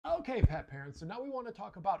Okay, pet parents, so now we want to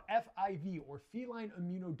talk about FIV, or Feline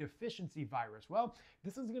Immunodeficiency virus. Well,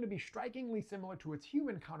 this is going to be strikingly similar to its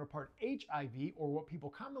human counterpart HIV, or what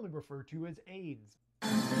people commonly refer to as AIDS.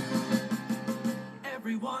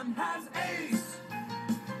 Everyone has AIDS!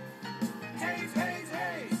 AIDS, AIDS,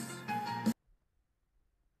 AIDS!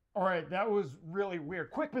 All right, that was really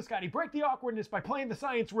weird. Quick, Biscotti, break the awkwardness by playing the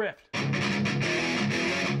science riff.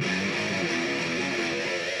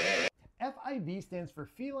 FIV stands for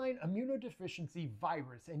Feline Immunodeficiency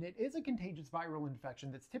virus, and it is a contagious viral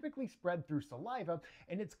infection that's typically spread through saliva,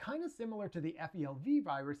 and it's kind of similar to the FELV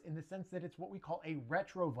virus in the sense that it's what we call a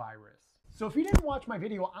retrovirus. So if you didn't watch my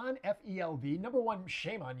video on FELV, number one,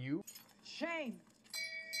 shame on you. Shame!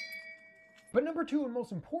 But number two, and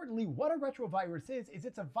most importantly, what a retrovirus is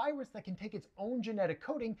it's a virus that can take its own genetic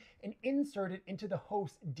coding and insert it into the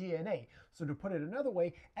host's DNA. So to put it another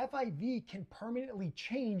way, FIV can permanently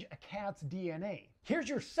change a cat's DNA. Here's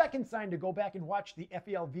your second sign to go back and watch the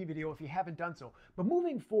FELV video if you haven't done so. But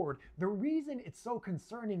moving forward, the reason it's so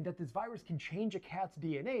concerning that this virus can change a cat's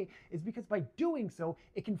DNA is because by doing so,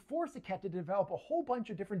 it can force a cat to develop a whole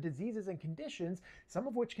bunch of different diseases and conditions, some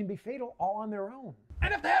of which can be fatal all on their own.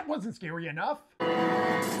 And if that wasn't scary enough,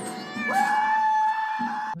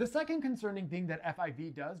 the second concerning thing that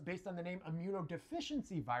FIV does, based on the name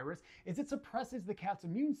immunodeficiency virus, is it suppresses the cat's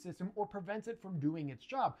immune system or prevents it from doing its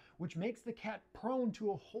job, which makes the cat prone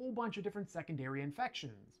to a whole bunch of different secondary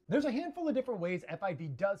infections. There's a handful of different ways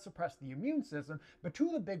FIV does suppress the immune system, but two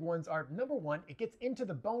of the big ones are, number one, it gets into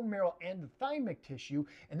the bone marrow and the thymic tissue,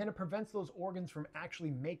 and then it prevents those organs from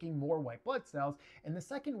actually making more white blood cells. And the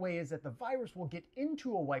second way is that the virus will get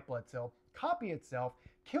into a white blood cell, copy itself,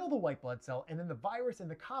 kill the white blood cell, and then the virus and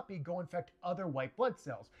the copy go infect other white blood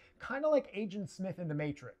cells, kind of like Agent Smith in the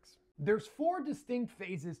Matrix. There's four distinct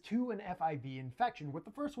phases to an FIV infection, with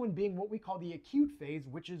the first one being what we call the acute phase,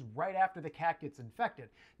 which is right after the cat gets infected.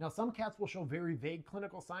 Now, some cats will show very vague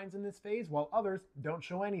clinical signs in this phase, while others don't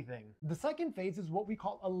show anything. The second phase is what we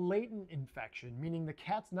call a latent infection, meaning the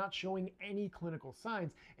cat's not showing any clinical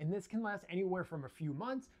signs, and this can last anywhere from a few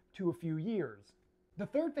months to a few years. The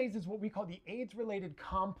third phase is what we call the AIDS-related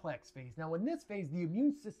complex phase. Now, in this phase, the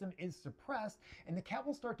immune system is suppressed, and the cat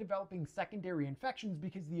will start developing secondary infections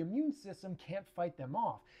because the immune system can't fight them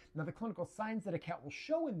off. Now, the clinical signs that a cat will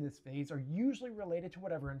show in this phase are usually related to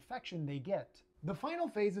whatever infection they get. The final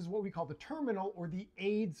phase is what we call the terminal, or the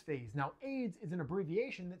AIDS phase. Now, AIDS is an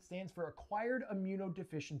abbreviation that stands for Acquired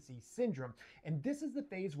Immunodeficiency Syndrome, and this is the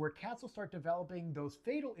phase where cats will start developing those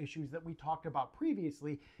fatal issues that we talked about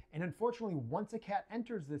previously, and unfortunately, once a cat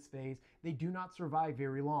enters this phase, they do not survive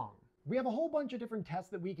very long. We have a whole bunch of different tests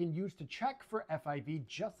that we can use to check for FIV,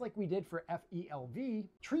 just like we did for FELV.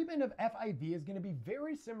 Treatment of FIV is going to be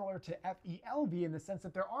very similar to FELV in the sense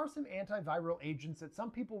that there are some antiviral agents that some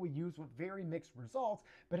people will use with very mixed results,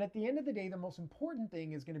 but at the end of the day, the most important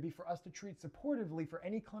thing is going to be for us to treat supportively for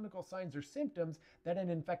any clinical signs or symptoms that an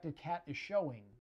infected cat is showing.